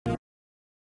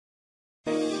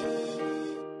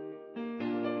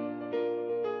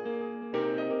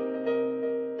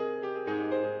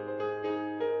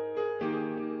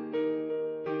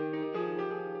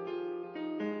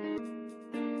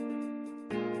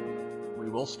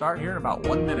and we'll start here in about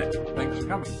 1 minute. Thanks for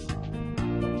coming.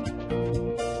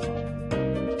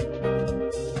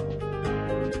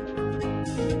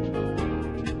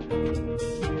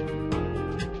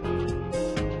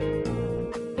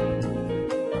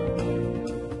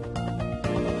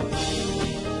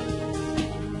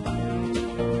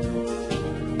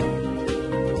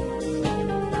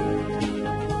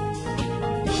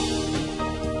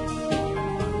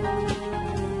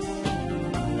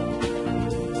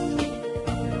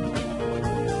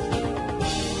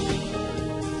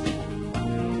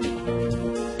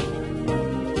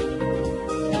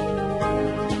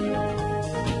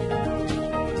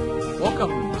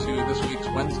 Welcome to this week's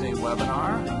Wednesday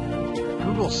webinar,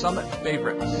 Google Summit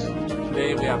Favorites.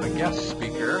 Today we have a guest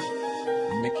speaker,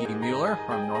 Mickie Mueller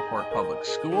from Norfolk Public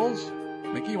Schools.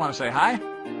 Mickie, you want to say hi?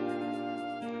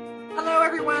 Hello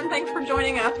everyone, thanks for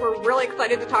joining us. We're really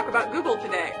excited to talk about Google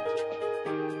today.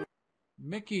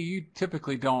 Mickie, you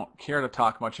typically don't care to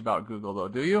talk much about Google though,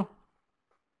 do you?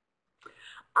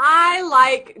 I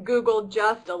like Google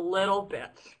just a little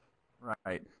bit.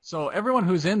 Right. So everyone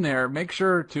who's in there, make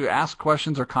sure to ask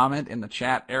questions or comment in the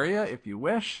chat area if you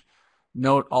wish.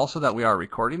 Note also that we are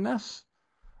recording this,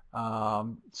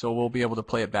 so we'll be able to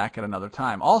play it back at another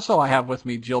time. Also, I have with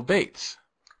me Jill Bates.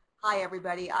 Hi,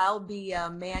 everybody. I'll be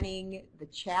manning the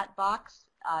chat box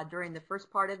during the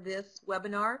first part of this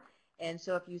webinar, and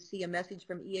so if you see a message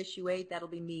from ESU 8, that'll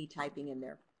be me typing in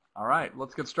there. All right,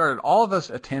 let's get started. All of us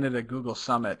attended a Google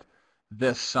Summit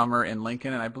this summer in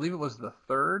Lincoln, and I believe it was the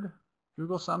third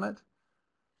Google Summit.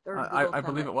 I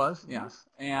believe it was, yes.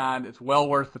 And it's well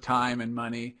worth the time and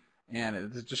money, and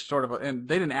it's just sort of, and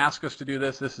they didn't ask us to do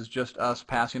this. This is just us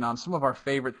passing on some of our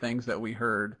favorite things that we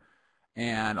heard,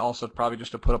 and also probably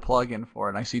just to put a plug in for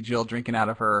it. And I see Jill drinking out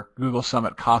of her Google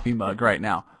Summit coffee mug right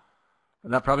now.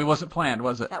 That probably wasn't planned,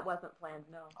 was it? That wasn't planned,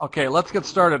 no. Okay, let's get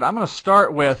started. I'm going to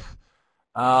start with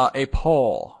a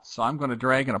poll. So I'm going to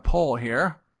drag in a poll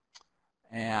here,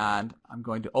 and I'm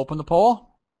going to open the poll.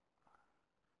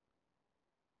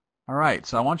 All right,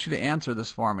 so I want you to answer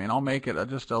this for me, and I'll make it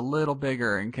just a little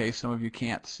bigger in case some of you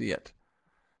can't see it.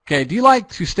 Okay, do you like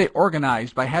to stay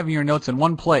organized by having your notes in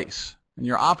one place? And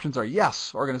your options are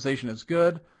yes, organization is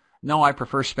good. No, I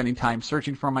prefer spending time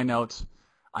searching for my notes.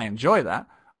 I enjoy that.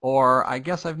 Or I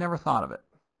guess I've never thought of it.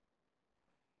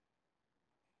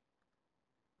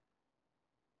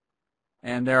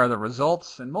 And there are the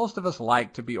results, and most of us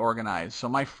like to be organized. So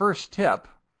my first tip,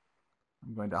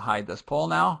 I'm going to hide this poll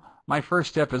now. My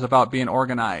first tip is about being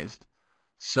organized.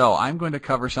 So I'm going to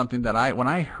cover something that when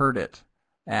I heard it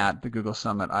at the Google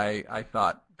Summit, I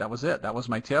thought that was it. That was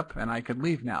my tip, and I could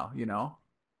leave now, you know.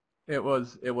 It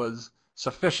was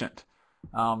sufficient.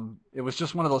 It was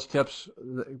just one of those tips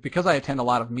because I attend a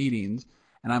lot of meetings,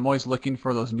 and I'm always looking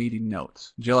for those meeting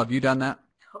notes. Jill, have you done that?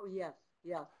 Oh, yes,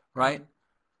 yes. Right?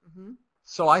 Mm-hmm.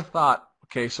 So I thought,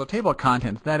 okay, so table of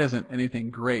contents, that isn't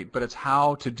anything great, but it's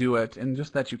how to do it, and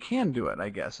just that you can do it, I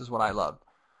guess, is what I love.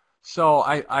 So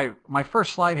my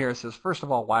first slide here says, first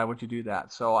of all, why would you do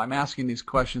that? So I'm asking these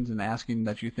questions and asking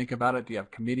that you think about it. Do you have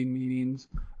committee meetings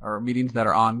or meetings that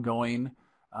are ongoing?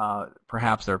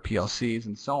 Perhaps they're PLCs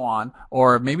and so on,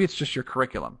 or maybe it's just your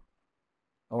curriculum,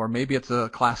 or maybe it's a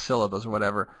class syllabus or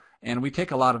whatever. And we take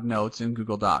a lot of notes in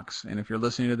Google Docs. And if you're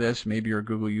listening to this, maybe you're a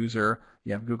Google user,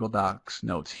 you have Google Docs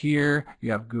notes here,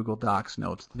 you have Google Docs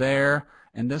notes there,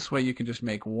 and this way you can just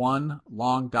make one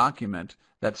long document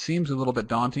that seems a little bit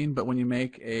daunting, but when you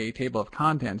make a table of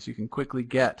contents, you can quickly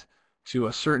get to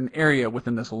a certain area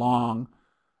within this long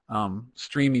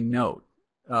streaming note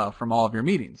from all of your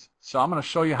meetings. So I'm going to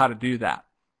show you how to do that.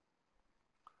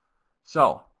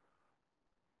 So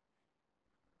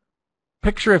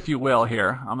picture, if you will,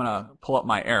 here, I'm going to pull up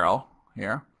my arrow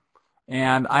here,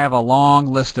 and I have a long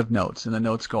list of notes, and the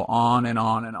notes go on and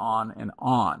on and on and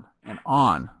on and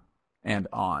on and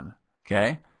on,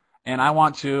 okay? And I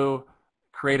want to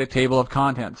create a table of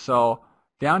contents. So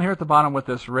down here at the bottom with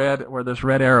this red, where this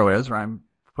red arrow is, where I'm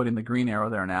putting the green arrow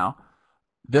there now,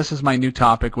 this is my new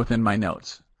topic within my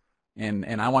notes,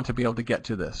 and I want to be able to get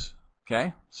to this,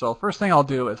 okay? So first thing I'll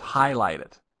do is highlight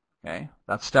it, okay?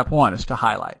 That's step one, is to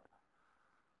highlight.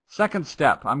 Second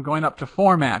step, I'm going up to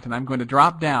Format, and I'm going to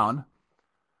drop down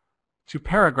to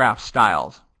Paragraph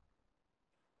Styles.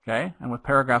 Okay, and with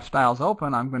Paragraph Styles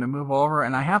open, I'm going to move over,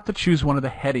 and I have to choose one of the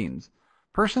headings.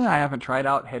 Personally, I haven't tried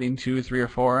out heading 2, 3, or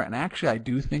 4, and actually I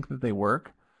do think that they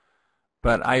work,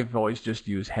 but I've always just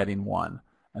used heading 1.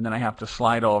 And then I have to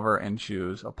slide over and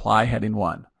choose Apply Heading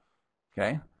 1.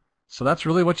 Okay, so that's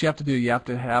really what you have to do. You have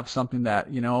to have something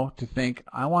that, to think,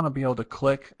 I want to be able to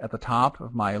click at the top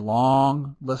of my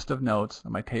long list of notes,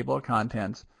 my table of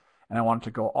contents, and I want it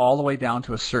to go all the way down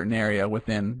to a certain area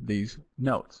within these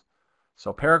notes.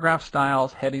 So paragraph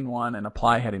styles, heading 1, and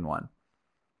apply heading 1.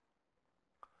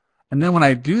 And then when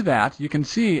I do that, you can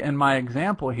see in my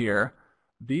example here,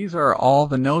 these are all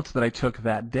the notes that I took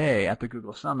that day at the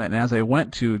Google Summit. And as I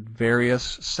went to various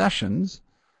sessions,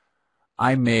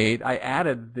 I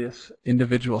added this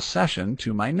individual session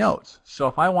to my notes. So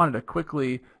if I wanted to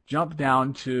quickly jump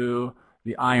down to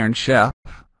the Iron Chef,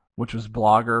 which was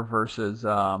blogger versus,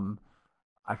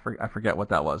 I forget what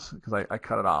that was because I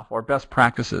cut it off, or best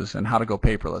practices and how to go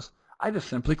paperless, I just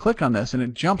simply click on this and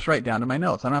it jumps right down to my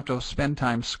notes. I don't have to spend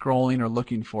time scrolling or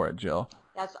looking for it, Jill.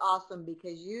 That's awesome,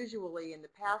 because usually in the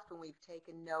past when we've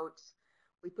taken notes,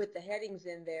 we put the headings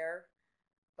in there,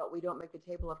 but we don't make the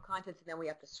table of contents, and then we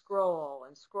have to scroll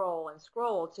and scroll and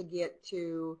scroll to get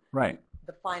to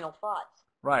the final thoughts.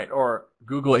 Right, or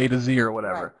Google A to Z or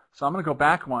whatever. Right. So I'm going to go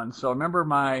back one. So remember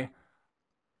my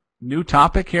new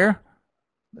topic here?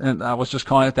 And I was just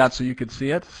calling it that so you could see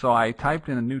it. So I typed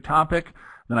in a new topic,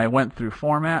 then I went through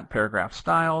format, paragraph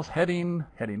styles, heading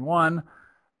 1,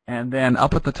 and then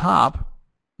up at the top,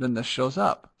 then this shows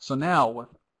up. So now with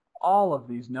all of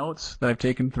these notes that I've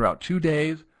taken throughout 2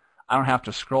 days, I don't have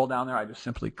to scroll down there. I just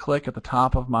simply click at the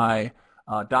top of my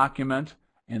document,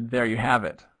 and there you have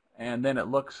it. And then it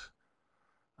looks,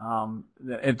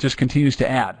 it just continues to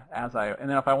add and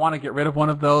then if I want to get rid of one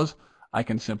of those, I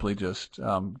can simply just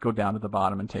go down to the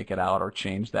bottom and take it out, or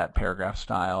change that paragraph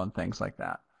style and things like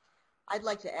that. I'd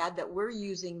like to add that we're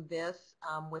using this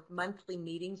with monthly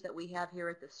meetings that we have here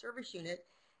at the service unit.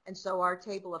 And so our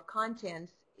table of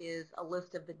contents is a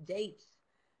list of the dates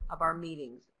of our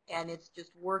meetings. And it's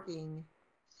just working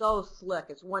so slick.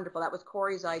 It's wonderful. That was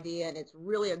Corey's idea, and it's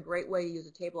really a great way to use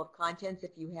a table of contents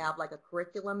if you have like a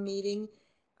curriculum meeting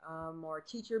or a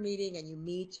teacher meeting and you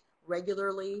meet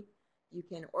regularly. You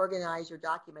can organize your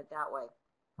document that way.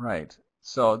 Right.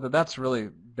 So that's really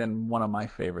been one of my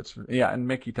favorites. Yeah, and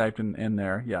Mickie typed in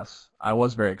there, yes. I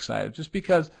was very excited just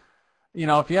because, you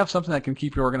know, if you have something that can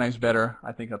keep you organized better,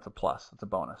 I think that's a plus. It's a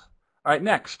bonus. All right,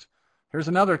 next. Here's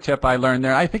another tip I learned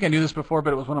there. I think I knew this before,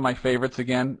 but it was one of my favorites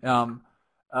again.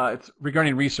 It's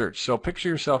regarding research. So picture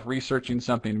yourself researching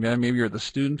something. Maybe you're the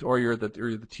student or you're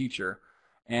the teacher,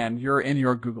 and you're in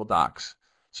your Google Docs.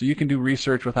 So you can do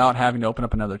research without having to open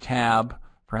up another tab,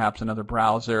 perhaps another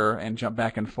browser, and jump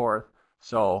back and forth.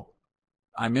 So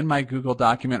I'm in my Google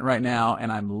document right now,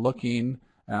 and I'm looking,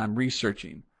 and I'm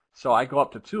researching. So I go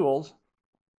up to Tools,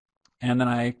 and then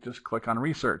I just click on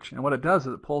Research. And what it does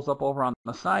is it pulls up over on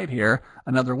the side here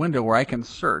another window where I can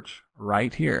search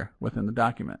right here within the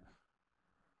document.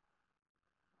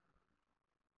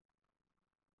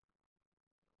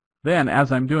 Then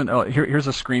as I'm doing, here's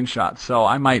a screenshot. So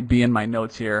I might be in my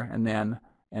notes here, and then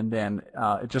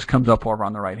it just comes up over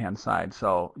on the right-hand side.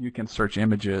 So you can search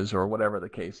images or whatever the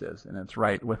case is, and it's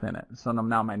right within it. So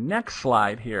now my next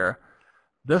slide here,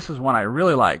 this is one I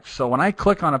really liked. So when I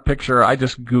click on a picture, I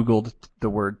just Googled the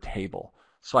word table.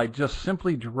 So I just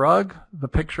simply drug the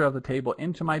picture of the table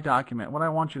into my document. What I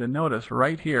want you to notice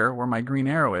right here where my green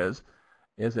arrow is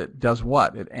it does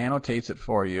what? It annotates it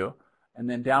for you. And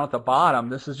then down at the bottom,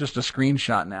 this is just a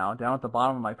screenshot now, down at the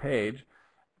bottom of my page,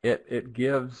 it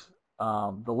gives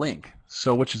the link.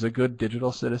 So which is a good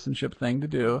digital citizenship thing to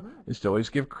do, is to always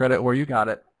give credit where you got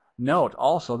it. Note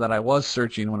also that I was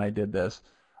searching when I did this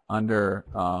under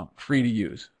free to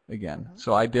use again.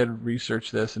 So I did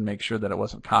research this and make sure that it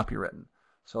wasn't copywritten.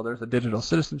 So there's a digital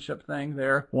citizenship thing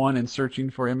there. One, in searching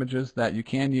for images that you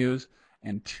can use,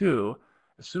 and two,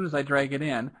 as soon as I drag it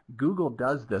in, Google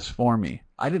does this for me.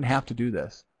 I didn't have to do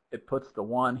this. It puts the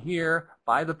one here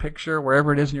by the picture,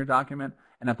 wherever it is in your document,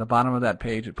 and at the bottom of that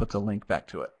page, it puts a link back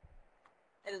to it.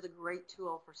 It is a great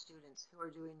tool for students who are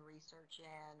doing research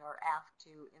and are asked to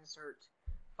insert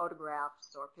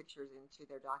photographs or pictures into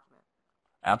their document.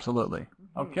 Absolutely.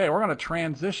 Okay, we're going to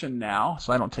transition now,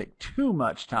 so I don't take too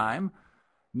much time.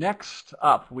 Next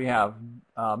up, we have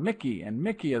Mickie, and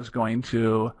Mickie is going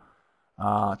to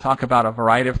talk about a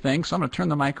variety of things. So I'm going to turn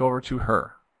the mic over to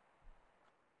her.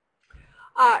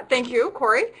 Thank you,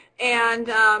 Corey. And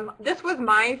this was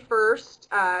my first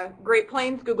Great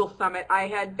Plains Google Summit. I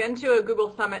had been to a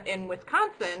Google Summit in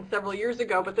Wisconsin several years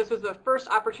ago, but this was the first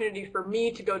opportunity for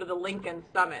me to go to the Lincoln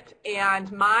Summit.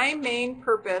 And my main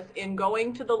purpose in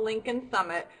going to the Lincoln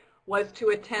Summit was to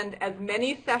attend as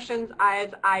many sessions as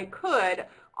I could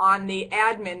on the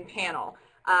admin panel.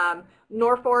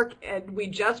 Norfolk, we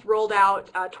just rolled out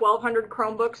 1,200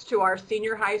 Chromebooks to our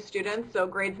senior high students, so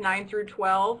grades 9 through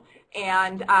 12.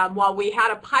 And while we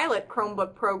had a pilot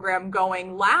Chromebook program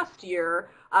going last year,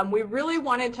 we really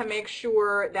wanted to make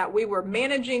sure that we were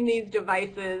managing these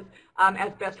devices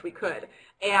as best we could.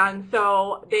 And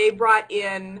so they brought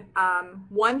in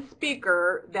one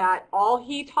speaker that all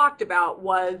he talked about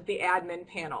was the admin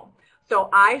panel. So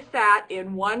I sat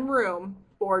in one room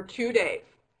for 2 days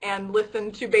and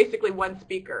listened to basically one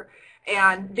speaker,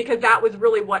 and because that was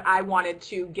really what I wanted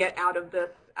to get out of this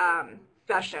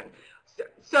session.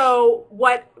 So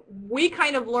what we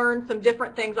kind of learned some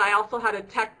different things. I also had a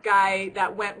tech guy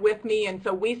that went with me, and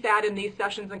so we sat in these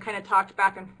sessions and kind of talked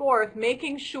back and forth,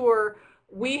 making sure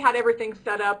we had everything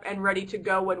set up and ready to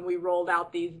go when we rolled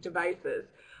out these devices.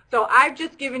 So I've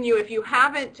just given you, if you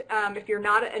haven't, if you're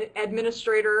not an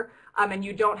administrator and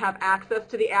you don't have access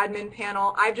to the admin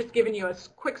panel, I've just given you a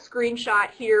quick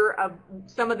screenshot here of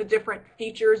some of the different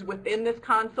features within this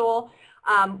console.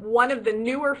 One of the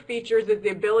newer features is the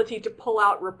ability to pull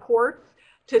out reports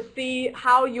to see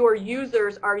how your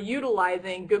users are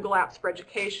utilizing Google Apps for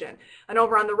Education. And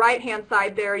over on the right-hand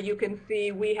side there, you can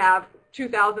see we have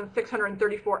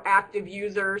 2,634 active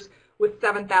users with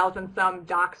 7,000 some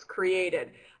docs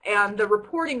created. And the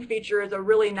reporting feature is a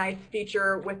really nice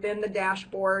feature within the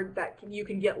dashboard that you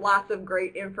can get lots of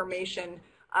great information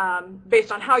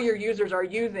based on how your users are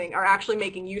actually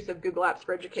making use of Google Apps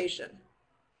for Education.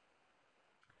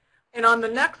 And on the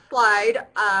next slide,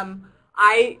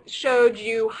 I showed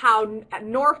you how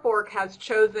Norfolk has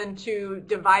chosen to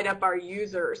divide up our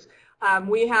users.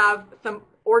 We have some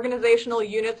organizational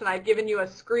units, and I've given you a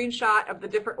screenshot of the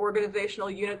different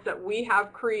organizational units that we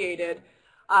have created.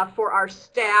 For our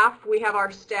staff, we have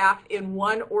our staff in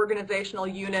one organizational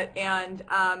unit, and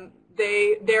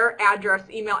their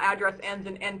email address ends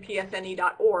in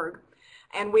npsne.org.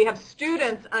 And we have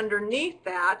students underneath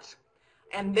that,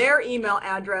 and their email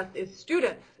address is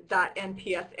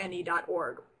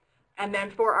students.npsne.org. And then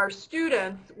for our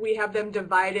students, we have them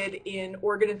divided in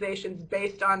organizations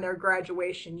based on their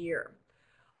graduation year.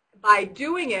 By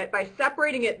doing it, by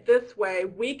separating it this way,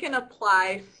 we can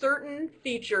apply certain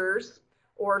features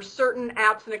or certain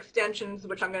apps and extensions,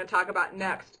 which I'm going to talk about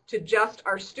next, to just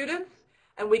our students,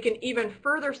 and we can even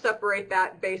further separate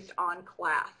that based on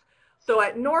class. So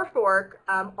at Norfolk,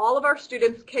 all of our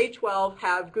students, K-12,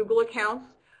 have Google accounts,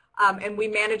 and we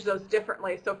manage those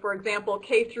differently. So for example,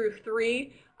 K through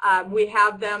 3, we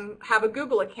have them have a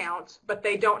Google account, but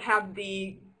they don't have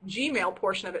the Gmail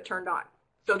portion of it turned on.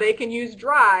 So they can use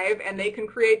Drive, and they can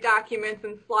create documents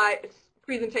and slides,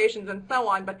 presentations, and so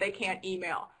on, but they can't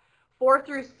email. 4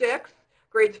 through 6,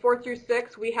 grades 4 through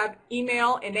 6, we have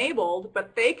email enabled,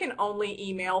 but they can only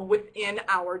email within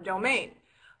our domain.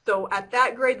 So at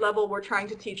that grade level, we're trying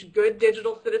to teach good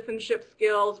digital citizenship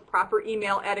skills, proper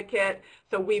email etiquette.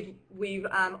 So we've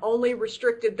only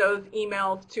restricted those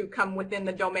emails to come within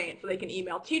the domain. So they can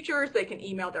email teachers, they can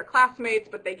email their classmates,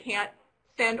 but they can't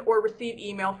send or receive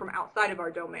email from outside of our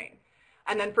domain.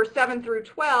 And then for 7 through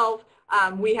 12,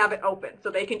 we have it open. So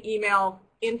they can email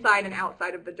inside and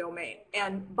outside of the domain.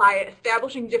 And by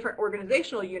establishing different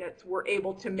organizational units, we're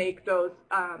able to make those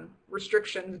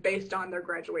restrictions based on their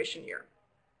graduation year.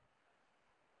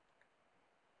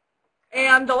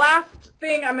 And the last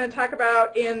thing I'm going to talk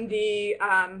about in the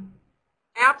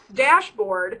apps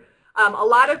dashboard, a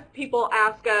lot of people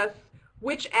ask us,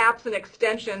 which apps and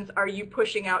extensions are you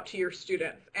pushing out to your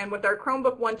students? And with our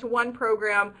Chromebook one-to-one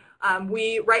program,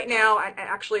 right now,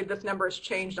 actually this number has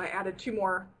changed, I added 2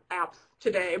 more apps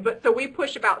today, but so we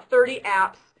push about 30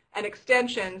 apps and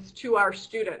extensions to our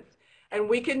students. And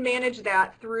we can manage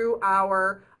that through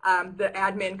our the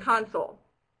admin console.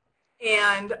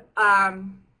 And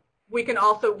we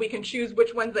can choose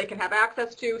which ones they can have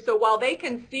access to. So while they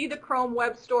can see the Chrome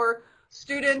Web Store,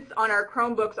 students on our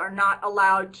Chromebooks are not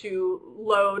allowed to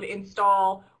load,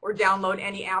 install, or download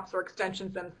any apps or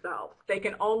extensions themselves. They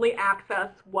can only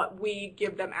access what we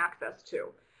give them access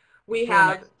to. We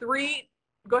have 3,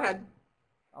 go ahead.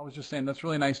 I was just saying that's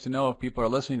really nice to know if people are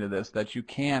listening to this that you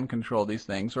can control these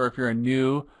things, or if you're a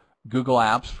new Google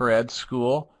Apps for Ed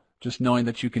school, just knowing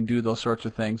that you can do those sorts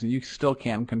of things and you still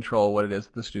can control what it is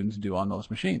that the students do on those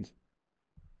machines.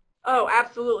 Oh,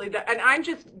 absolutely. And I'm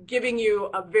just giving you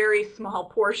a very small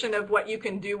portion of what you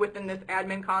can do within this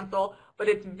admin console, but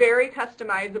it's very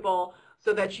customizable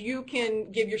so that you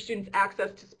can give your students access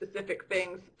to specific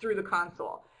things through the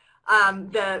console.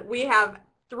 We have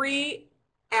 3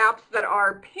 apps that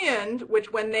are pinned,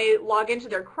 which when they log into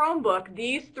their Chromebook,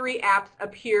 these 3 apps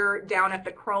appear down at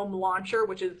the Chrome launcher,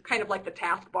 which is kind of like the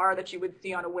taskbar that you would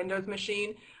see on a Windows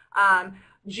machine.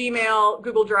 Gmail,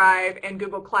 Google Drive, and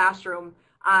Google Classroom.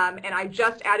 And I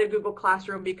just added Google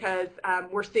Classroom because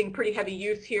we're seeing pretty heavy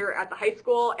use here at the high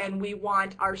school, and we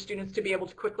want our students to be able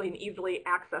to quickly and easily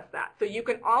access that. So you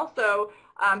can also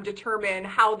determine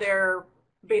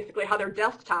basically how their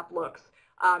desktop looks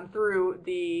through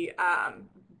the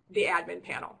admin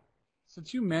panel.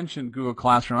 Since you mentioned Google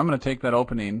Classroom, I'm going to take that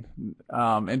opening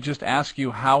and just ask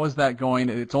you, how is that going?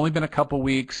 It's only been a couple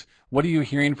weeks. What are you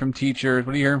hearing from teachers?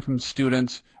 What are you hearing from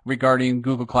students regarding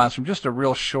Google Classroom? Just a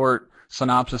real short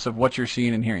synopsis of what you're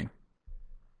seeing and hearing.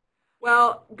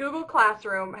 Well, Google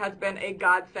Classroom has been a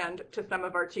godsend to some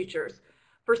of our teachers.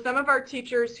 For some of our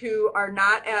teachers who are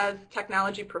not as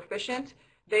technology proficient,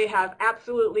 they have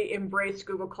absolutely embraced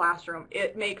Google Classroom.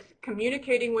 It makes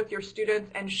communicating with your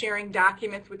students and sharing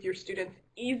documents with your students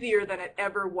easier than it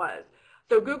ever was.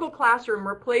 So Google Classroom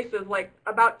replaces like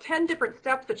about 10 different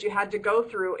steps that you had to go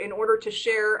through in order to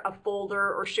share a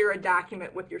folder or share a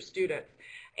document with your students.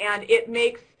 And it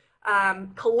makes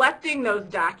collecting those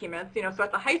documents, so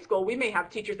at the high school we may have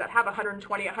teachers that have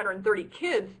 120, 130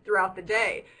 kids throughout the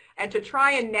day. And to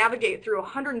try and navigate through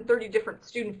 130 different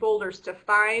student folders to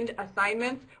find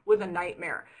assignments was a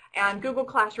nightmare. And Google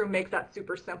Classroom makes that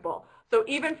super simple. So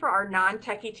even for our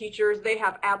non-techie teachers, they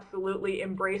have absolutely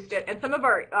embraced it. And some of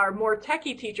our more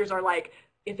techie teachers are like,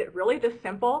 is it really this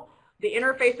simple? The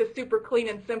interface is super clean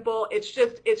and simple. It's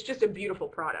just a beautiful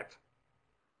product.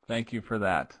 Thank you for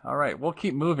that. All right, we'll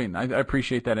keep moving. I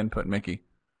appreciate that input, Mickie.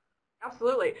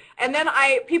 Absolutely. And then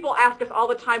people ask us all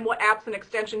the time, what apps and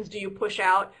extensions do you push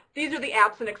out? These are the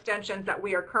apps and extensions that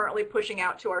we are currently pushing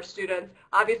out to our students.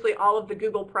 Obviously, all of the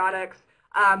Google products,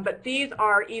 but these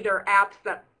are either apps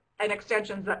and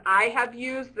extensions that I have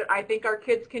used that I think our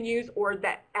kids can use, or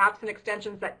that apps and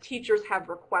extensions that teachers have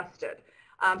requested.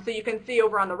 So you can see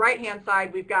over on the right-hand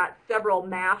side, we've got several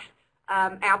math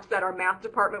apps that our math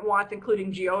department wants,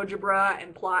 including GeoGebra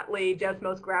and Plotly,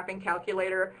 Desmos Graphing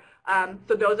Calculator.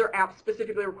 So those are apps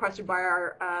specifically requested by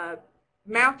our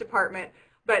math department,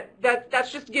 but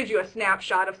that just gives you a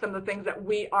snapshot of some of the things that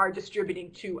we are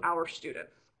distributing to our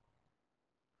students.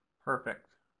 Perfect.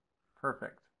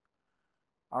 Perfect.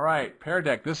 All right, Pear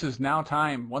Deck, this is now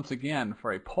time once again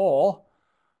for a poll.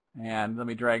 And let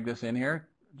me drag this in here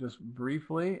just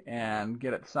briefly and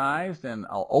get it sized, and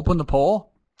I'll open the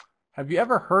poll. Have you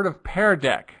ever heard of Pear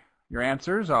Deck? Your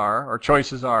answers are, or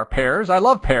choices are, pears. I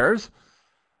love pears.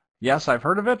 Yes, I've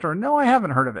heard of it, or no, I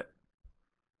haven't heard of it.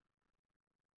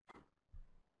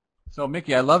 So,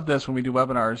 Mickie, I love this when we do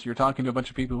webinars. You're talking to a bunch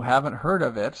of people who haven't heard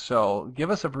of it, so give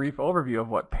us a brief overview of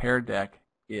what Pear Deck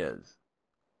is.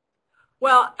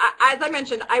 Well, as I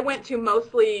mentioned, I went to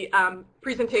mostly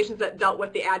presentations that dealt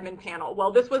with the admin panel.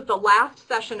 Well, this was the last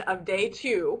session of day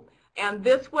 2, and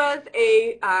this was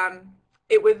the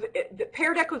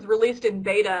Pear Deck was released in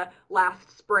beta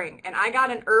last spring, and I got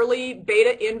an early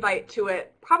beta invite to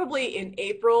it probably in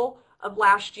April of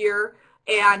last year,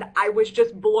 and I was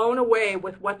just blown away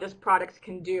with what this product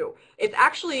can do. It's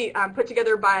actually put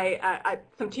together by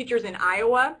some teachers in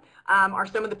Iowa, are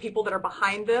some of the people that are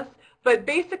behind this. But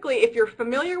basically, if you're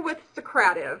familiar with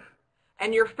Socrative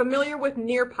and you're familiar with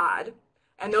Nearpod,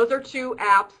 and those are two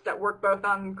apps that work both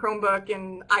on Chromebook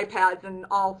and iPads and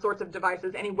all sorts of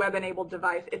devices, any web-enabled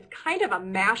device, it's kind of a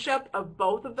mashup of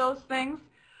both of those things.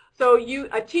 So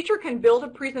a teacher can build a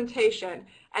presentation,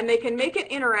 and they can make it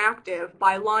interactive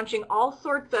by launching all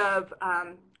sorts of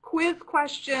quiz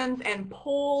questions and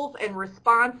polls and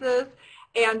responses.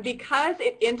 And because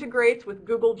it integrates with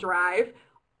Google Drive,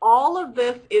 all of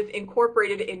this is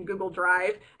incorporated in Google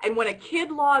Drive, and when a kid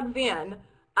logs in,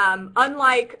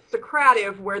 unlike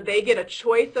Socrative, where they get a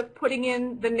choice of putting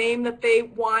in the name that they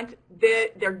want,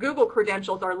 their Google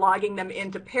credentials are logging them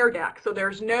into Pear Deck. So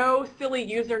there's no silly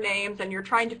usernames, and you're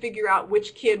trying to figure out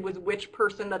which kid was which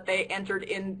person that they entered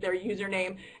in their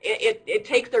username. It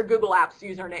takes their Google Apps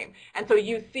username, and so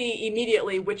you see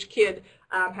immediately which kid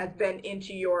has been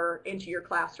into your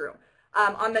classroom.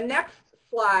 On the next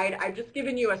slide, I've just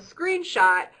given you a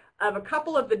screenshot of a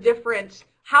couple of the different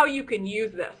how you can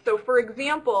use this. So for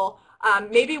example,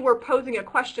 maybe we're posing a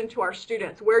question to our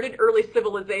students. Where did early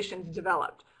civilizations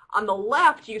develop? On the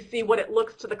left, you see what it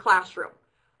looks to the classroom.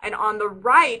 And on the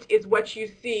right is what you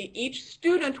see. Each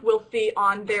student will see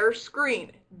on their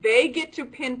screen. They get to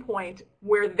pinpoint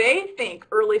where they think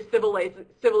early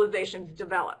civilizations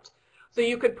developed. So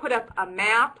you could put up a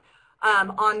map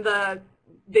on the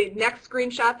next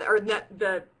screenshot, or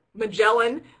the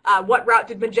Magellan, what route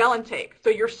did Magellan take? So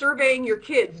you're surveying your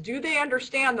kids. Do they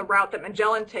understand the route that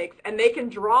Magellan takes? And they can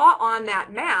draw on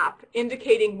that map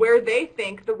indicating where they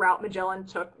think the route Magellan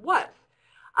took was.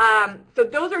 So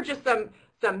those are just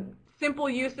some simple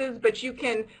uses, but you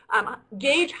can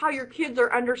gauge how your kids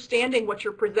are understanding what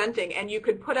you're presenting, and you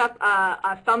could put up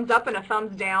a thumbs up and a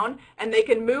thumbs down, and they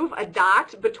can move a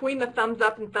dot between the thumbs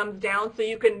up and thumbs down, so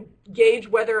you can gauge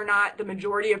whether or not the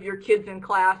majority of your kids in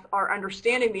class are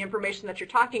understanding the information that you're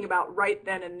talking about right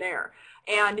then and there.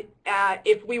 And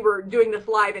if we were doing this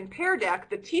live in Pear Deck,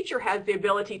 the teacher has the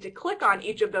ability to click on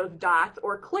each of those dots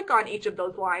or click on each of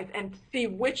those lines and see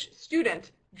which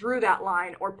student drew that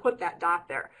line or put that dot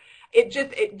there.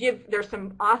 There's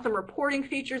some awesome reporting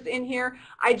features in here.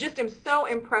 I just am so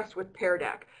impressed with Pear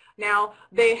Deck. Now,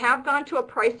 they have gone to a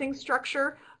pricing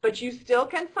structure, but you still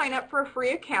can sign up for a free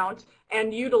account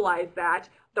and utilize that.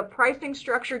 The pricing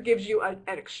structure gives you an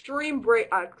extreme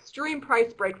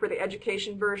price break for the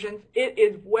education versions. It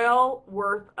is well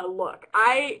worth a look.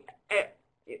 I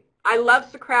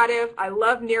love Socrative, I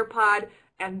love Nearpod,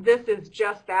 and this is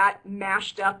just that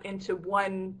mashed up into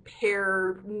one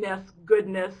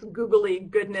goodness, googly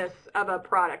goodness of a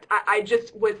product. I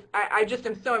just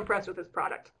am so impressed with this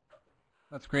product.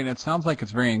 That's great. It sounds like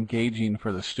it's very engaging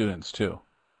for the students too.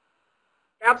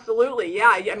 Absolutely,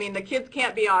 yeah. I mean, the kids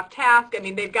can't be off task. I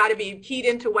mean, they've got to be keyed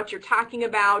into what you're talking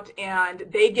about, and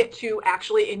they get to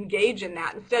actually engage in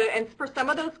that and for some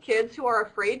of those kids who are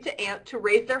afraid to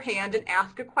raise their hand and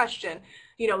ask a question,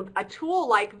 you know, a tool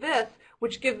like this,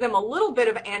 which gives them a little bit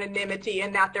of anonymity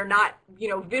in that they're not, you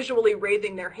know, visually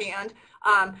raising their hand,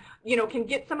 you know, can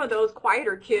get some of those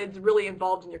quieter kids really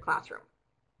involved in your classroom.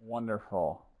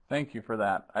 Wonderful. Thank you for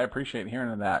that. I appreciate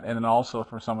hearing that. And then also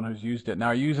for someone who's used it. Now,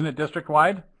 are you using it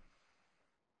district-wide?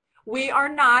 We are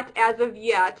not as of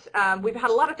yet. We've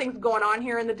had a lot of things going on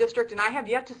here in the district, and I have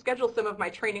yet to schedule some of my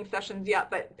training sessions yet,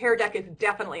 but Pear Deck is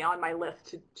definitely on my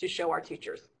list to show our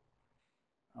teachers.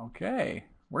 Okay.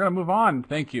 We're going to move on,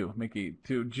 thank you, Mickie,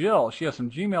 to Jill. She has some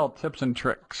Gmail tips and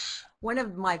tricks. One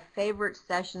of my favorite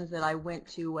sessions that I went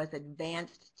to was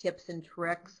advanced tips and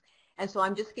tricks. And so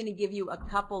I'm just going to give you a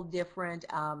couple different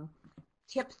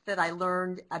tips that I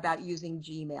learned about using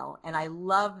Gmail. And I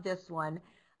love this one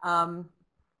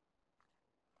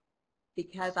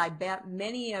because I bet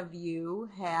many of you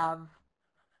have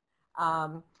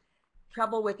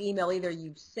trouble with email. Either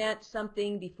you've sent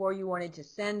something before you wanted to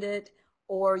send it,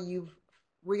 or you've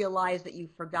realized that you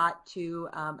forgot to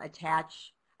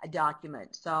attach a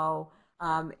document. So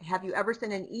have you ever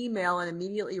sent an email and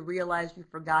immediately realized you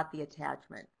forgot the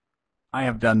attachment? I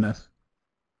have done this.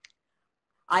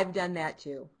 I've done that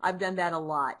too. I've done that a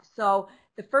lot. So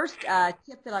the first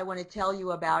tip that I want to tell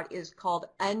you about is called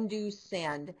undo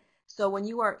send. So when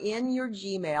you are in your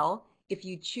Gmail, if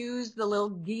you choose the little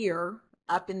gear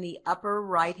up in the upper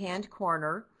right hand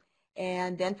corner,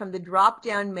 and then from the drop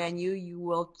down menu you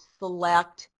will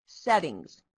select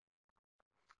settings.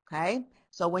 Okay,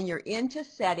 so when you're into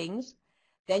settings,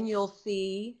 then you'll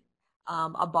see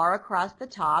a bar across the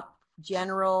top,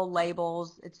 general,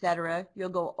 labels, etc. You'll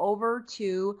go over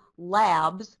to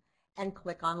labs and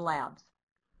click on labs.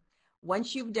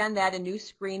 Once you've done that, a new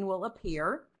screen will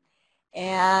appear,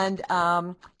 and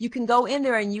you can go in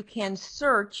there and you can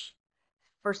search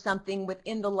for something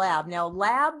within the lab. Now,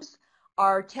 labs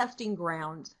are testing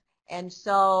grounds, and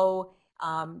so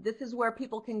this is where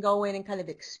people can go in and kind of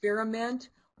experiment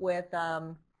with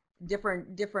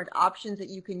different options that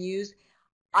you can use.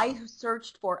 I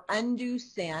searched for undo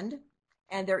send,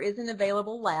 and there is an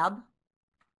available lab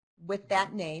with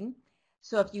that name.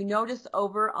 So if you notice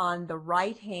over on the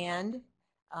right hand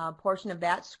portion of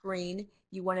that screen,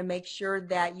 you want to make sure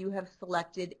that you have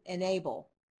selected enable,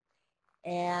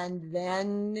 and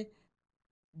then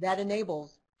that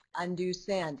enables undo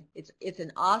send. It's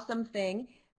an awesome thing.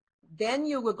 Then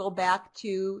you will go back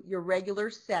to your regular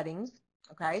settings.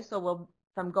 Okay, so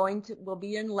we'll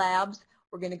be in labs.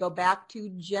 We're going to go back to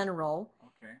general.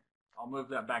 Okay, I'll move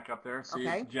that back up there. See,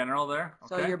 okay. General there.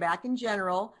 Okay. So you're back in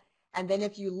general, and then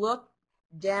if you look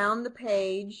down the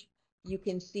page, you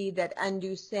can see that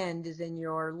undo send is in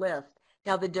your list.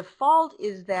 Now the default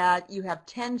is that you have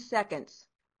 10 seconds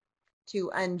to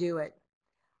undo it.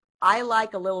 I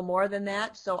like a little more than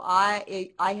that, so I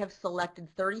have selected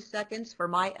 30 seconds for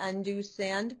my undo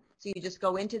send. So you just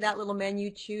go into that little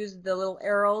menu, choose the little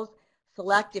arrows,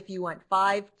 select if you want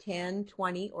 5, 10,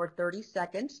 20, or 30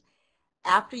 seconds.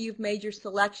 After you've made your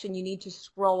selection, you need to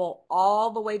scroll all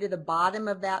the way to the bottom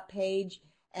of that page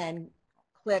and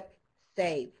click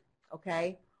save,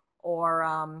 okay? Or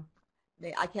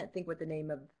I can't think what the name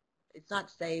of, it's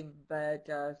not save, but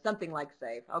something like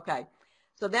save, okay.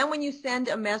 So then when you send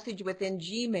a message within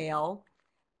Gmail,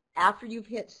 after you've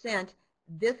hit send,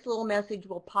 this little message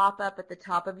will pop up at the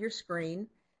top of your screen.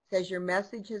 It says your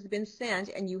message has been sent,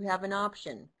 and you have an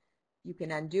option. You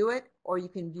can undo it or you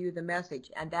can view the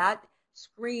message, and that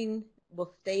screen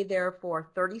will stay there for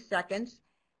 30 seconds.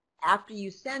 After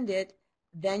you send it,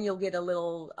 then you'll get a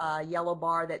little yellow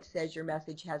bar that says your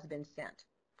message has been sent.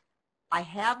 I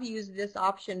have used this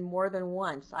option more than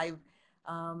once. I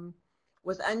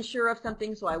was unsure of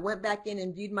something, so I went back in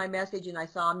and viewed my message, and I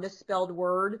saw a misspelled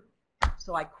word,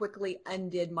 so I quickly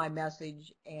undid my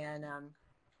message, and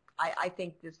I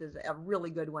think this is a really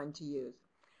good one to use.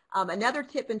 Another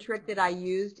tip and trick that I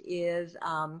used is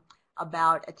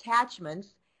about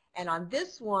attachments, and on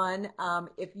this one,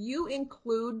 if you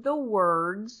include the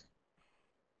words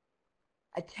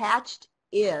attached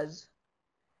is,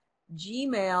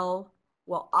 Gmail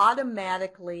will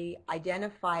automatically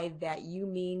identify that you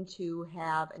mean to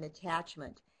have an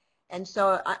attachment. And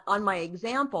so on my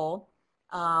example,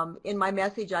 in my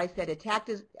message I said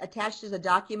attached as a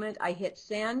document. I hit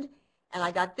send, and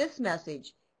I got this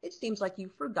message. It seems like you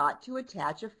forgot to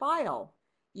attach a file.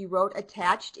 You wrote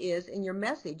attached is in your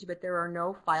message, but there are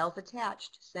no files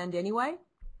attached. Send anyway?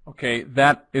 Okay,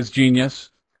 that is genius.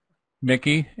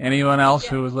 Mickie, anyone else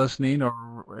who is listening or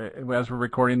as we're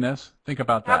recording this, think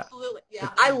about that. Absolutely, yeah.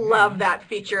 I love that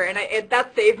feature, and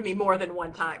that saved me more than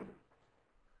one time.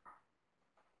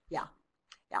 Yeah,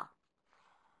 yeah.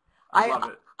 I love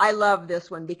it. I love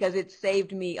this one because it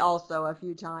saved me also a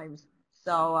few times.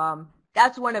 So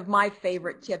that's one of my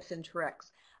favorite tips and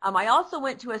tricks. I also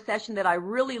went to a session that I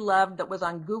really loved that was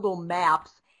on Google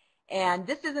Maps. And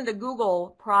this isn't a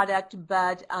Google product,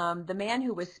 but the man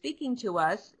who was speaking to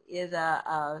us is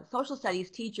a social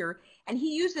studies teacher, and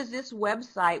he uses this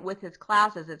website with his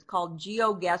classes. It's called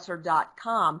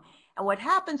geoguessr.com. And what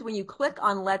happens when you click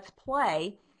on Let's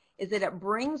Play is that it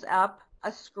brings up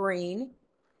a screen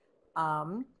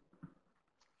that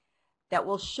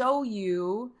will show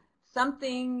you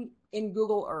something in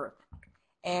Google Earth.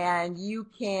 And you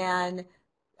can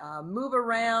move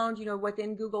around,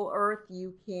 within Google Earth.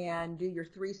 You can do your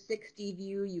 360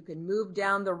 view. You can move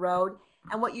down the road.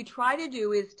 And what you try to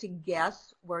do is to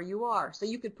guess where you are. So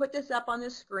you could put this up on the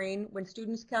screen. When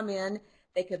students come in,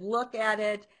 they could look at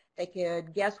it. They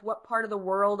could guess what part of the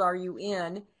world are you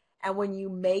in. And when you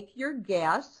make your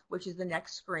guess, which is the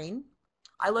next screen,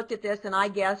 I looked at this and I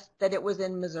guessed that it was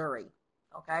in Missouri.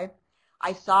 Okay?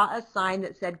 I saw a sign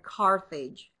that said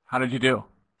Carthage. How did you do?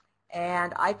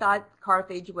 And I thought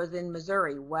Carthage was in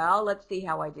Missouri. Well, let's see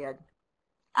how I did.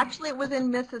 Actually, it was in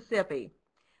Mississippi.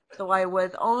 So I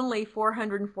was only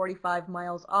 445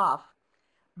 miles off.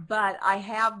 But I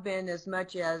have been as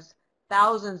much as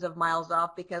thousands of miles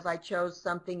off because I chose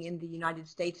something in the United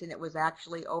States, and it was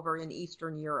actually over in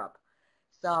Eastern Europe.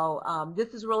 So this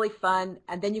is really fun.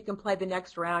 And then you can play the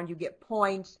next round. You get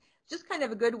points. Just kind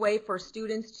of a good way for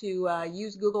students to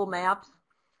use Google Maps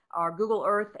or Google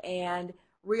Earth and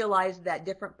realize that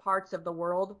different parts of the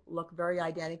world look very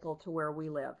identical to where we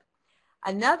live.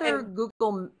 Another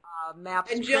Google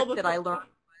Maps trick that I learned was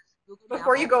Google Maps.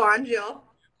 Before you go on, Jill,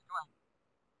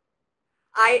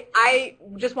 I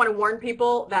just want to warn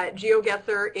people that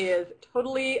GeoGuessr is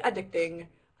totally addicting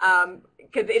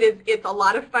because it's a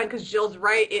lot of fun because Jill's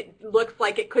right. It looks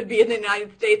like it could be in the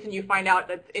United States and you find out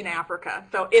it's in Africa.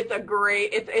 So it's a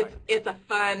great, it's a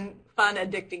fun,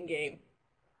 addicting game.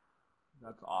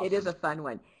 That's awesome. It is a fun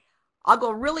one. I'll go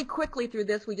really quickly through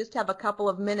this. We just have a couple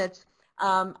of minutes.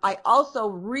 I also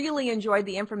really enjoyed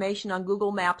the information on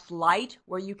Google Maps Lite,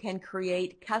 where you can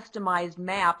create customized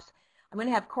maps. I'm going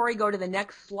to have Corey go to the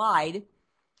next slide.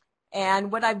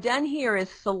 And what I've done here is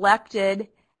selected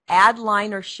add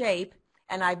line or shape,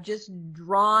 and I've just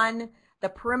drawn the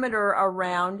perimeter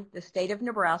around the state of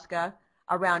Nebraska,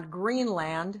 around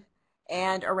Greenland,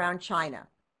 and around China.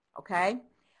 Okay?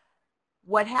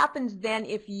 What happens then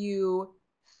if you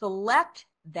select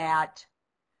that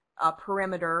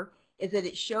perimeter is that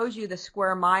it shows you the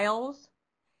square miles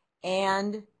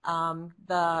and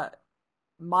the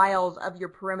miles of your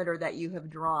perimeter that you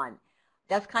have drawn.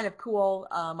 That's kind of cool,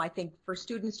 I think, for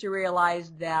students to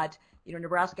realize that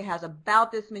Nebraska has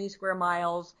about this many square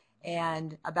miles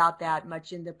and about that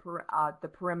much in the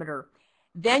perimeter.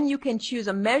 Then you can choose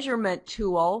a measurement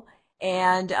tool.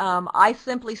 And I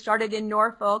simply started in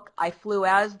Norfolk. I flew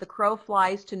as the crow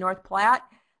flies to North Platte.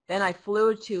 Then I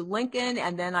flew to Lincoln,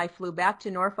 and then I flew back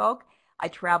to Norfolk. I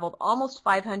traveled almost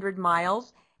 500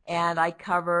 miles, and I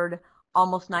covered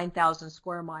almost 9,000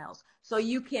 square miles. So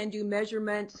you can do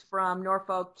measurements from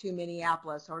Norfolk to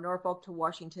Minneapolis or Norfolk to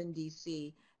Washington,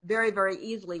 D.C. very, very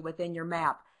easily within your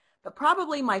map. But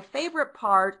probably my favorite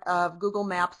part of Google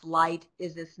Maps Lite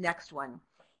is this next one.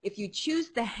 If you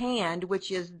choose the hand, which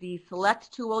is the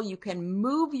select tool, you can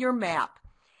move your map.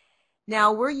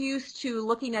 Now, we're used to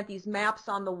looking at these maps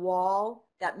on the wall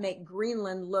that make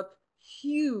Greenland look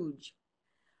huge.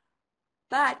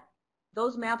 But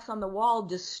those maps on the wall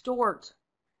distort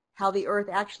how the Earth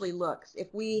actually looks. If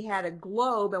we had a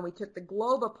globe and we took the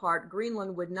globe apart,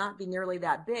 Greenland would not be nearly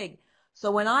that big. So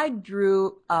when I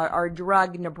drew or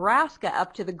drug Nebraska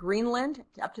up to the Greenland,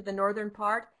 up to the northern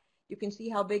part, you can see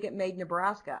how big it made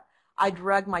Nebraska. I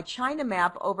drug my China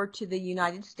map over to the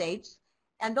United States,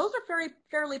 and those are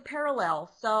fairly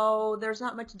parallel, so there's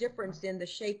not much difference in the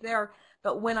shape there.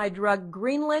 But when I drug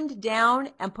Greenland down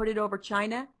and put it over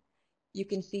China, you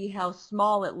can see how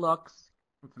small it looks.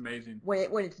 It's amazing.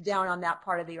 When it's down on that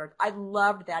part of the Earth. I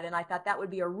loved that, and I thought that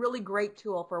would be a really great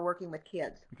tool for working with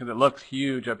kids. Because it looks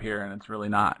huge up here, and it's really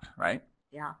not, right?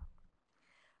 Yeah.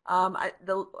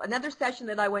 Another session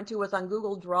that I went to was on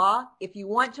Google Draw. If you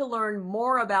want to learn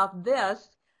more about this,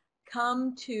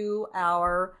 come to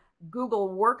our Google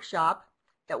workshop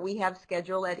that we have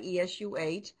scheduled at ESU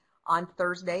 8 on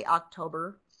Thursday,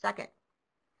 October 2nd.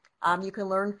 You can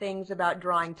learn things about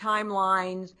drawing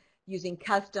timelines, using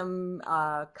custom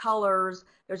colors.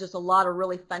 There's just a lot of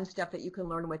really fun stuff that you can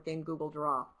learn within Google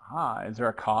Draw. Is there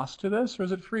a cost to this, or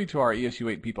is it free to our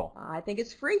ESU 8 people? I think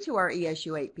it's free to our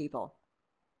ESU 8 people.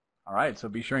 All right, so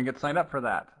be sure and get signed up for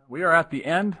that. We are at the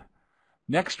end.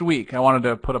 Next week, I wanted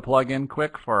to put a plug in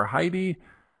quick for Heidi.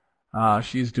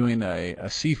 She's doing a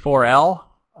C4L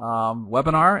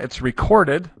webinar. It's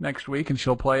recorded next week, and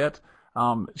she'll play it.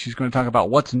 She's going to talk about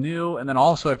what's new, and then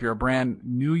also if you're a brand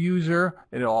new user,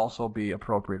 it'll also be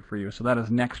appropriate for you. So that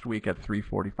is next week at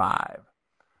 3:45.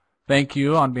 Thank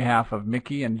you on behalf of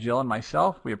Mickie and Jill and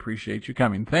myself. We appreciate you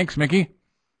coming. Thanks, Mickie.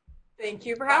 Thank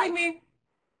you for having me.